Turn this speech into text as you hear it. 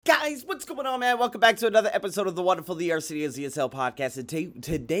guys, what's going on, man? Welcome back to another episode of the wonderful The City ESL podcast. And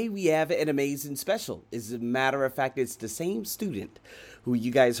today we have an amazing special. As a matter of fact, it's the same student who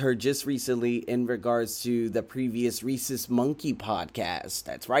you guys heard just recently in regards to the previous Rhesus Monkey podcast.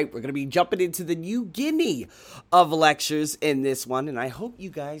 That's right, we're going to be jumping into the New Guinea of lectures in this one, and I hope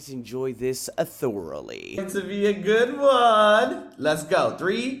you guys enjoy this thoroughly. It's to be a good one. Let's go.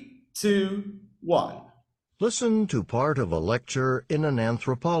 3, 2, 1. Listen to part of a lecture in an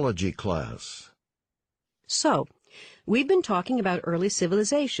anthropology class. So, we've been talking about early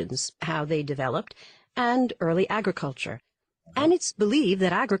civilizations, how they developed, and early agriculture. And it's believed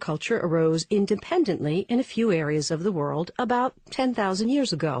that agriculture arose independently in a few areas of the world about 10,000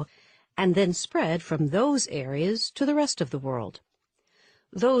 years ago, and then spread from those areas to the rest of the world.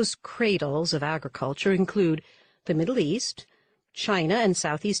 Those cradles of agriculture include the Middle East, China and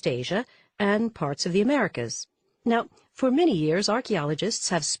Southeast Asia, and parts of the Americas. Now, for many years, archaeologists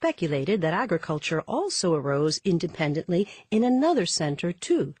have speculated that agriculture also arose independently in another center,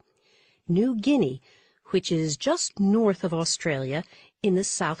 too, New Guinea, which is just north of Australia in the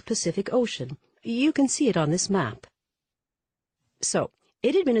South Pacific Ocean. You can see it on this map. So,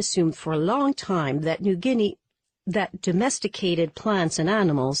 it had been assumed for a long time that New Guinea, that domesticated plants and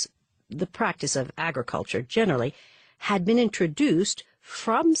animals, the practice of agriculture generally, had been introduced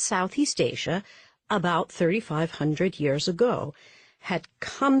from Southeast Asia about 3,500 years ago, had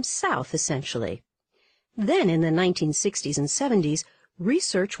come south essentially. Then in the 1960s and 70s,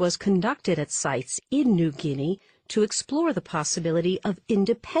 research was conducted at sites in New Guinea to explore the possibility of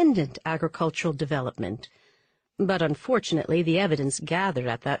independent agricultural development. But unfortunately, the evidence gathered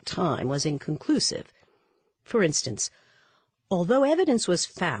at that time was inconclusive. For instance, although evidence was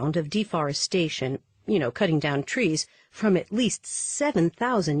found of deforestation, cutting down trees, from at least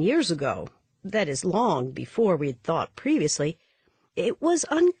 7,000 years ago, that is long before we'd thought previously, it was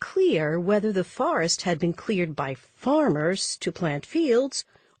unclear whether the forest had been cleared by farmers to plant fields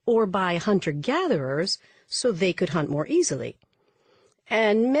or by hunter-gatherers so they could hunt more easily.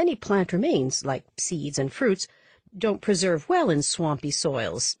 And many plant remains, like seeds and fruits, don't preserve well in swampy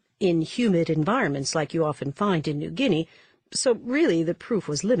soils, in humid environments like you often find in New Guinea, so really the proof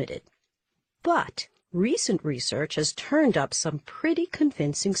was limited. But recent research has turned up some pretty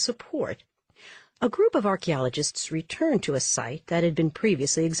convincing support. A group of archaeologists returned to a site that had been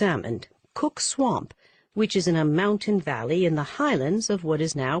previously examined, Cook Swamp, which is in a mountain valley in the highlands of what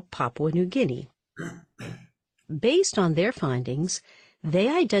is now Papua New Guinea. Based on their findings, they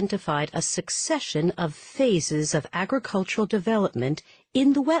identified a succession of phases of agricultural development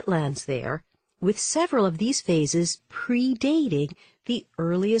in the wetlands there, with several of these phases predating the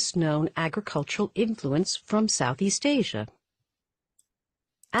earliest known agricultural influence from Southeast Asia.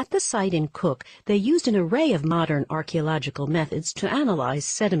 At the site in Cook, they used an array of modern archaeological methods to analyze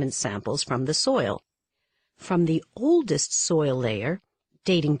sediment samples from the soil. From the oldest soil layer,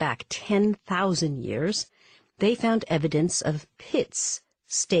 dating back 10,000 years, they found evidence of pits,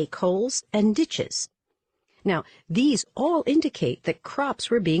 stake holes, and ditches. Now, these all indicate that crops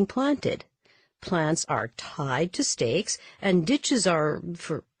were being planted. Plants are tied to stakes, and ditches are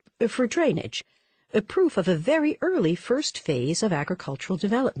for drainage, a proof of a very early first phase of agricultural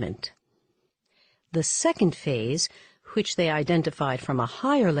development. The second phase, which they identified from a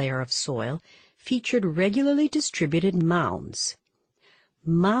higher layer of soil, featured regularly distributed mounds.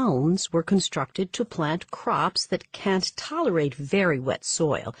 Mounds were constructed to plant crops that can't tolerate very wet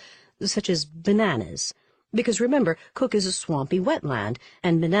soil, such as bananas. Because remember, Cook is a swampy wetland,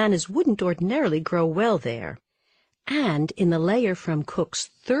 and bananas wouldn't ordinarily grow well there. And in the layer from Cook's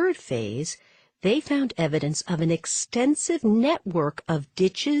third phase, they found evidence of an extensive network of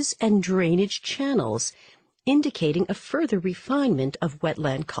ditches and drainage channels, indicating a further refinement of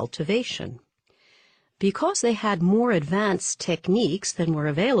wetland cultivation. Because they had more advanced techniques than were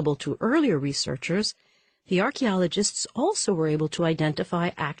available to earlier researchers, the archaeologists also were able to identify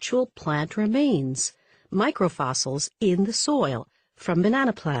actual plant remains, microfossils in the soil from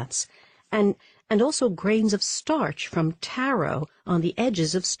banana plants, and also grains of starch from taro on the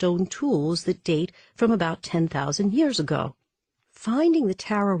edges of stone tools that date from about 10,000 years ago. Finding the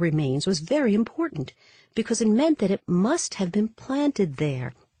taro remains was very important because it meant that it must have been planted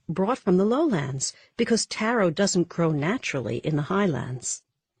there, brought from the lowlands, because taro doesn't grow naturally in the highlands.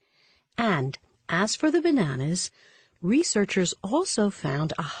 And as for the bananas, researchers also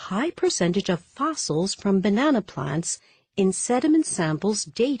found a high percentage of fossils from banana plants in sediment samples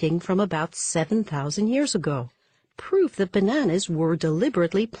dating from about 7,000 years ago, proof that bananas were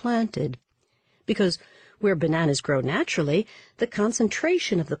deliberately planted. Because where bananas grow naturally, the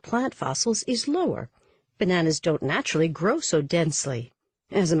concentration of the plant fossils is lower. Bananas don't naturally grow so densely.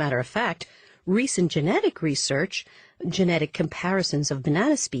 As a matter of fact, recent genetic research, genetic comparisons of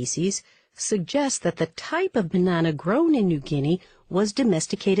banana species, suggests that the type of banana grown in New Guinea was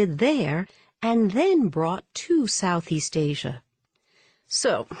domesticated there and then brought to Southeast Asia.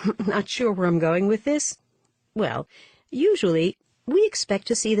 So, not sure where I'm going with this? Well, usually we expect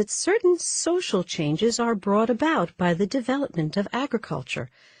to see that certain social changes are brought about by the development of agriculture.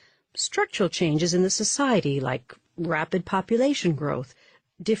 Structural changes in the society, like rapid population growth,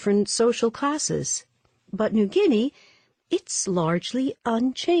 different social classes. But New Guinea, it's largely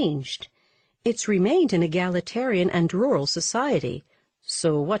unchanged. It's remained an egalitarian and rural society.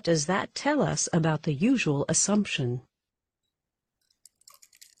 So what does that tell us about the usual assumption?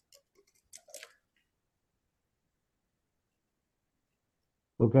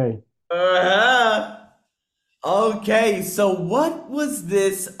 Okay. Uh-huh. Okay, so what was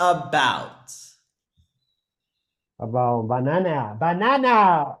this about? About banana.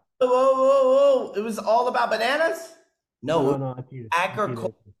 Banana! Whoa, whoa, whoa. It was all about bananas? No, No, aquí.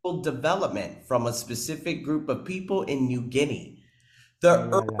 agricultural development from a specific group of people in New Guinea. The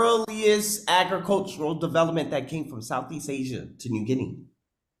Yeah. earliest agricultural development that came from Southeast Asia to New Guinea,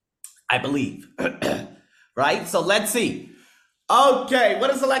 I believe. Right? So let's see. Okay, what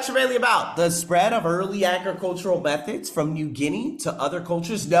is the lecture really about? The spread of early agricultural methods from New Guinea to other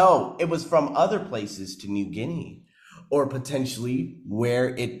cultures? No, it was from other places to New Guinea, or potentially where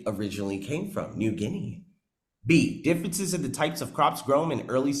it originally came from, New Guinea. B, differences in the types of crops grown in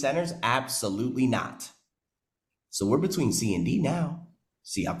early centers? Absolutely not. So we're between C and D now.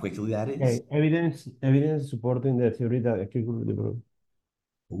 See how quickly that is? Okay, evidence supporting the theory that agriculture developed.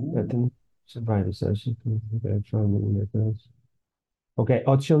 Ooh, By research. Okay,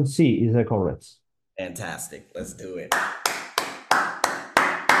 option C is the correct. fantastic. Let's do it.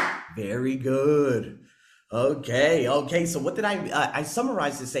 Very good. Okay. So what did I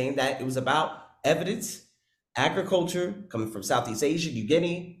summarized it saying that it was about evidence, agriculture coming from Southeast Asia, New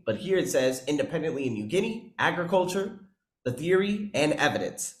Guinea, but here it says independently in New Guinea, agriculture, the theory, and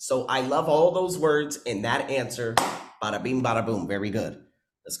evidence. So I love all those words in that answer. Bada bing, bada boom. Very good.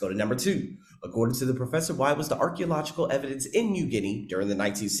 Let's go to number 2. According to the professor, why was the archaeological evidence in New Guinea during the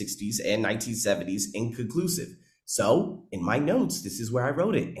 1960s and 1970s inconclusive? So in my notes, this is where I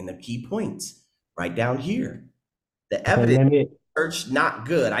wrote it in the key points, right down here. The evidence search not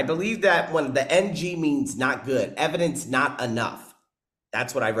good. I believe that when the NG means not good, evidence not enough.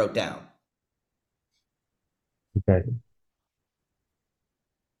 That's what I wrote down. Okay.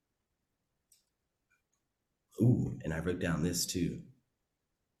 Ooh, and I wrote down this too.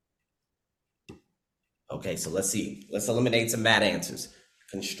 Okay, so let's see. Let's eliminate some bad answers.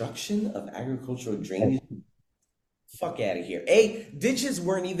 Construction of agricultural drainage. Fuck out of here. A, ditches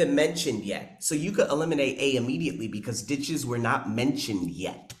weren't even mentioned yet. So you could eliminate A immediately because ditches were not mentioned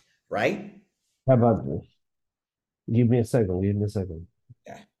yet, right? How about this? Give me a second.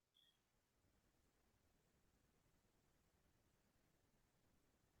 Yeah.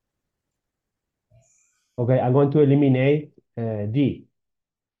 Okay, I'm going to eliminate D.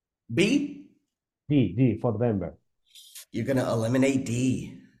 B, D for Denver. you're going to eliminate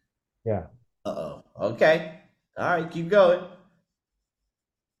D. Yeah. Uh-oh. Okay. All right, keep going.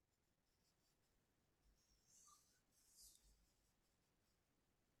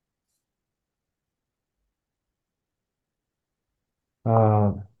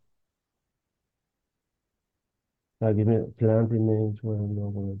 Give me plant remains where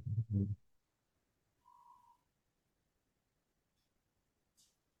no.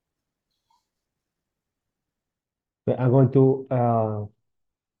 I'm going to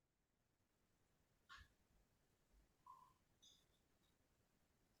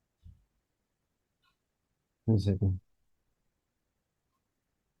 1 second.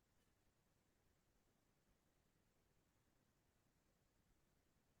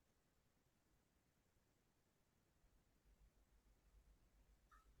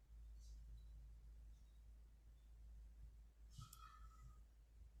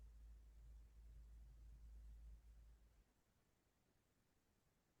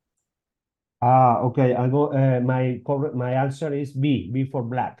 Okay. I go. My answer is B. B for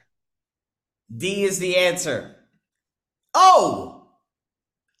black. D is the answer. Oh!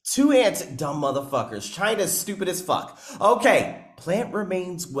 2 answers. Dumb motherfuckers. China's stupid as fuck. Okay. Plant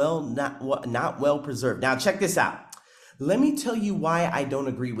remains not well preserved. Now check this out. Let me tell you why I don't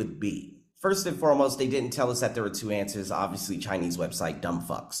agree with B. First and foremost, they didn't tell us that there were 2 answers. Obviously, Chinese website, dumb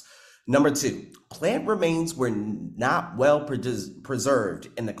fucks. Number 2, plant remains were not well preserved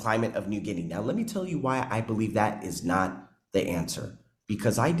in the climate of New Guinea. Now, let me tell you why I believe that is not the answer.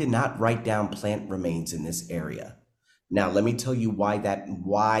 Because I did not write down plant remains in this area. Now, let me tell you why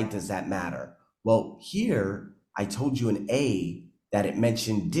does that matter? Well, here I told you in A that it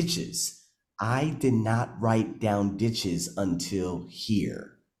mentioned ditches. I did not write down ditches until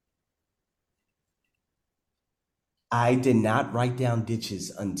here. I did not write down ditches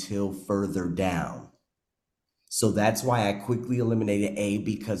until further down. So that's why I quickly eliminated A,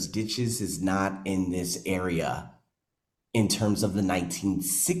 because ditches is not in this area in terms of the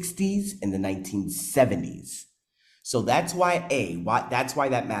 1960s and the 1970s. So that's why that's why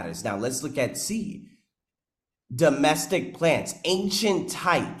that matters. Now let's look at C. Domestic plants, ancient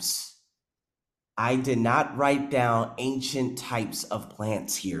types. I did not write down ancient types of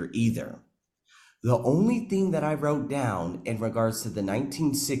plants here either. The only thing that I wrote down in regards to the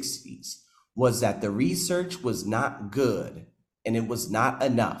 1960s was that the research was not good and it was not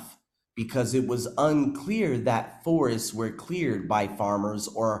enough because it was unclear that forests were cleared by farmers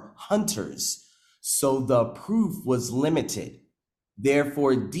or hunters. So the proof was limited.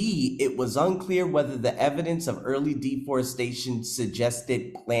 Therefore, D, it was unclear whether the evidence of early deforestation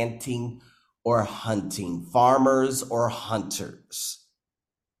suggested planting or hunting, farmers or hunters.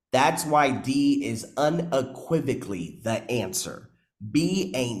 That's why D is unequivocally the answer.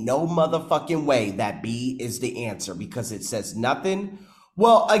 B ain't no motherfucking way that B is the answer because it says nothing.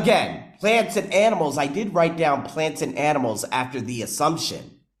 Well, again, plants and animals, I did write down plants and animals after the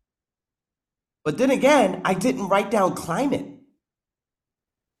assumption. But then again, I didn't write down climate.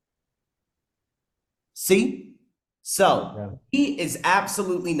 See? So, B is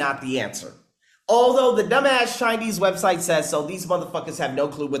absolutely not the answer. Although the dumbass Chinese website says so, these motherfuckers have no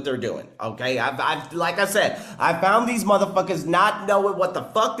clue what they're doing, okay? I've like I said, I found these motherfuckers not knowing what the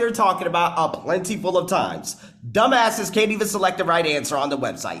fuck they're talking about a plentiful of times. Dumbasses can't even select the right answer on the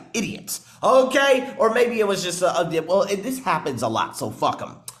website. Idiots, okay? Or maybe it was just this happens a lot, so fuck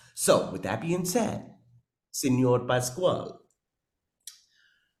them. So, with that being said, Senor Pascual,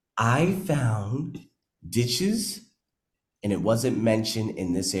 I found ditches, and it wasn't mentioned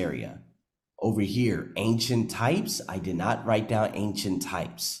in this area. Over here, ancient types, I did not write down ancient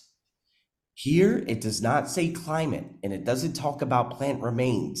types. Here, it does not say climate, and it doesn't talk about plant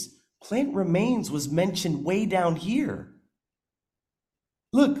remains. Plant remains was mentioned way down here.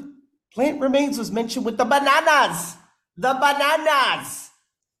 Look, plant remains was mentioned with the bananas. The bananas.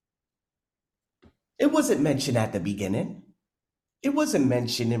 It wasn't mentioned at the beginning. It wasn't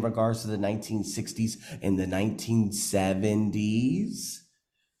mentioned in regards to the 1960s and the 1970s.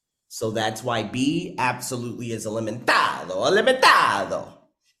 So that's why B absolutely is eliminado.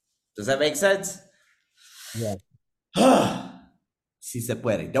 Does that make sense? Yeah. Si se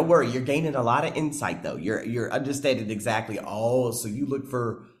puede. Don't worry, you're gaining a lot of insight though. You're understanding exactly. Oh, so you look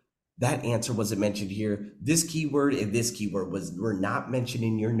for that answer wasn't mentioned here. This keyword and this keyword were not mentioned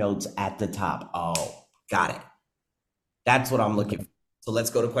in your notes at the top. Oh, got it. That's what I'm looking for. So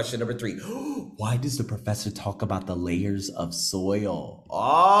let's go to question number 3. Why does the professor talk about the layers of soil?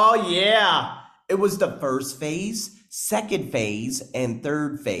 Oh, yeah. It was the first phase, second phase, and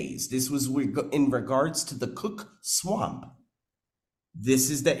third phase. This was in regards to the Cook Swamp. This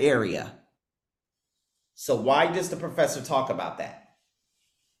is the area. So why does the professor talk about that?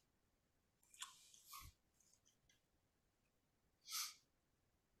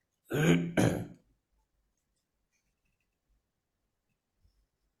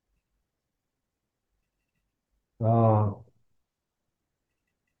 Oh,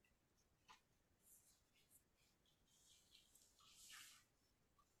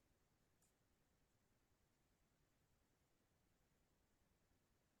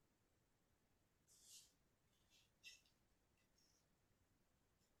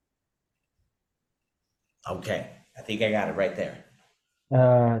 Okay, I think I got it right there.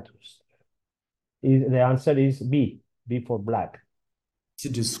 the answer is B for black. To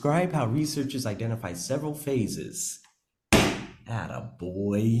describe how researchers identify several phases.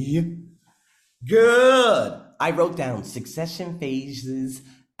 Attaboy. Good. I wrote down succession phases,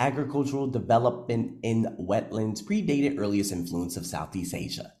 agricultural development in wetlands predated earliest influence of Southeast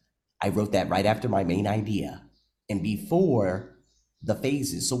Asia. I wrote that right after my main idea and before the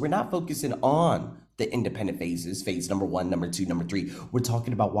phases. So we're not focusing on the independent phases, phase number 1, number 2, number 3. We're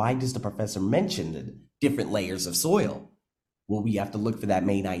talking about why does the professor mention the different layers of soil? Well, we have to look for that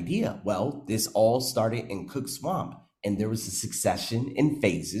main idea. Well, this all started in Cook Swamp, and there was a succession in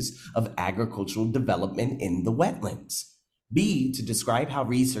phases of agricultural development in the wetlands. B, to describe how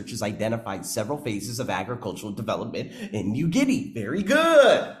researchers identified several phases of agricultural development in New Guinea. Very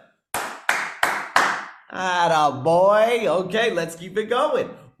good. Attaboy. Okay, let's keep it going.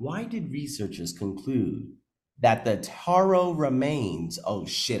 Why did researchers conclude that the taro remains? Oh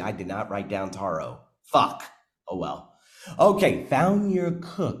shit, I did not write down taro. Fuck. Oh well. Okay, found your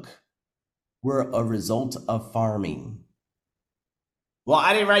cook were a result of farming. Well,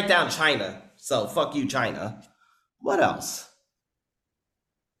 I didn't write down China, so fuck you, China. What else?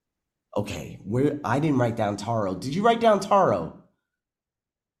 Okay, where I didn't write down taro. Did you write down taro?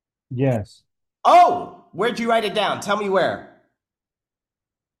 Yes. Oh, where'd you write it down? Tell me where.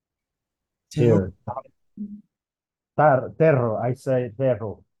 Taro. Here. Terro. I say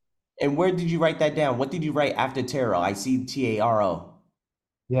terro. And where did you write that down? What did you write after taro? I see Taro.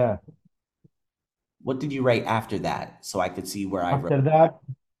 Yeah. What did you write after that so I could see where I wrote? After that,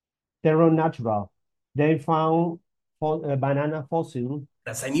 terro natural. They found a banana fossil.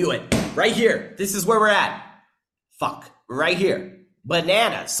 Yes, I knew it. Right here. This is where we're at. Fuck. Right here.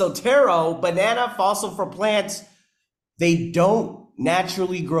 Banana. So taro, banana, fossil for plants, they don't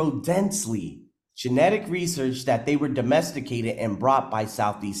naturally grow densely. Genetic research that they were domesticated and brought by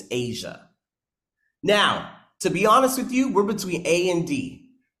Southeast Asia. Now, to be honest with you, we're between A and D.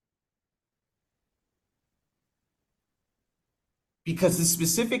 Because it's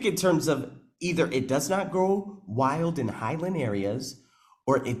specific in terms of either it does not grow wild in highland areas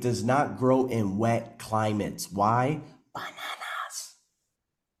or it does not grow in wet climates. Why? Bananas.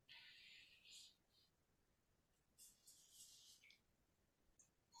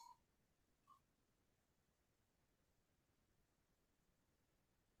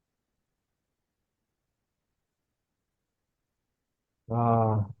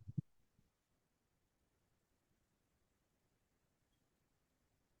 Uh,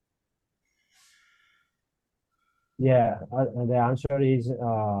 yeah. The answer is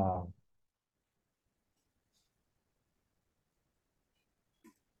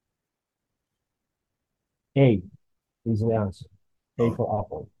A is the answer. A Oh, for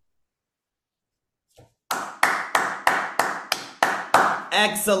apple.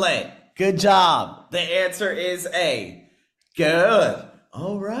 excellent. Good job. The answer is A. Good.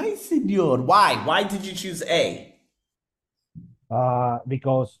 All right, senor. Why? Why did you choose A?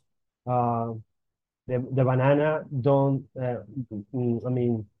 Because the banana don't. I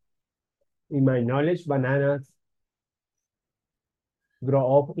mean, in my knowledge, bananas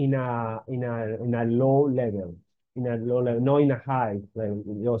grow up in a low level, not in a high level,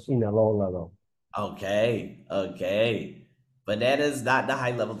 just in a low level. Okay, okay. Bananas, not the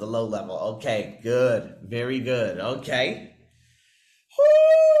high level, the low level. Okay, good. Very good. Okay.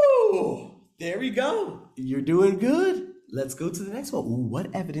 Whoo! There we go. You're doing good. Let's go to the next one. Ooh,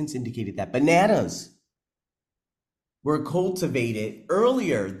 what evidence indicated that bananas were cultivated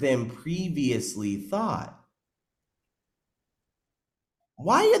earlier than previously thought?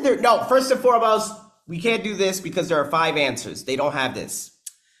 Why are there no, first and foremost, we can't do this because there are 5 answers. They don't have this.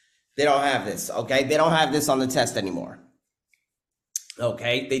 They don't have this, okay? They don't have this on the test anymore.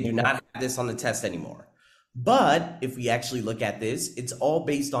 Okay, they do not have this on the test anymore. But if we actually look at this, it's all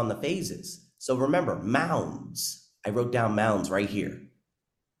based on the phases. So remember, mounds. I wrote down mounds right here.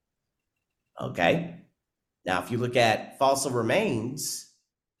 Okay. Now, if you look at fossil remains,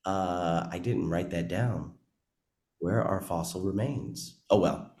 I didn't write that down. Where are fossil remains? Oh,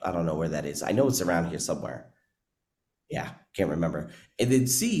 well, I don't know where that is. I know it's around here somewhere. Yeah, can't remember. And then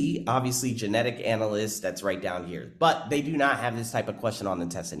C, obviously genetic analyst, that's right down here. But they do not have this type of question on the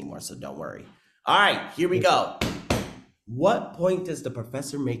test anymore, so don't worry. All right, here we go. What point does the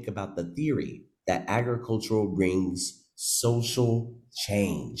professor make about the theory that agriculture brings social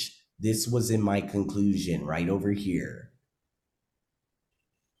change? This was in my conclusion right over here.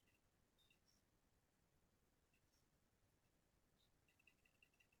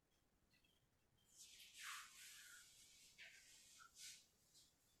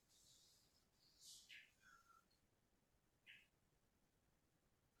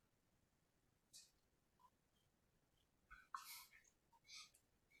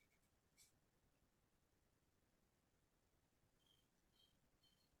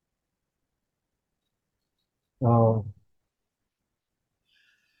 Uh,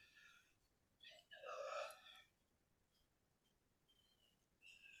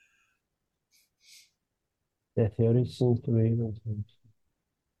 the theory seems to be.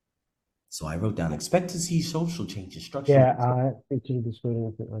 So I wrote down, expect to see social changes, structural. Yeah, actually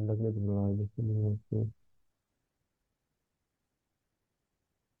discovering and looking.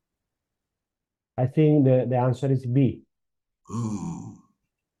 I think the answer is B.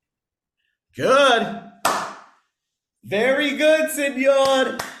 Good. Very good,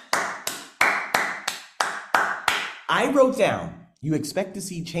 senor. I wrote down, you expect to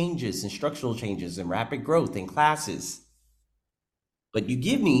see changes and structural changes and rapid growth in classes. But you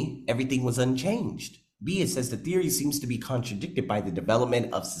give me everything was unchanged. B, it says the theory seems to be contradicted by the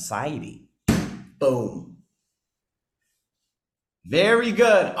development of society. Boom. Very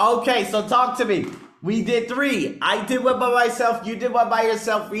good. Okay, so talk to me. We did 3. I did one by myself. You did one by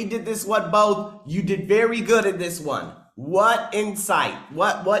yourself. We did this one both. You did very good in this one. What insight?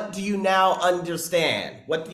 What do you now understand? What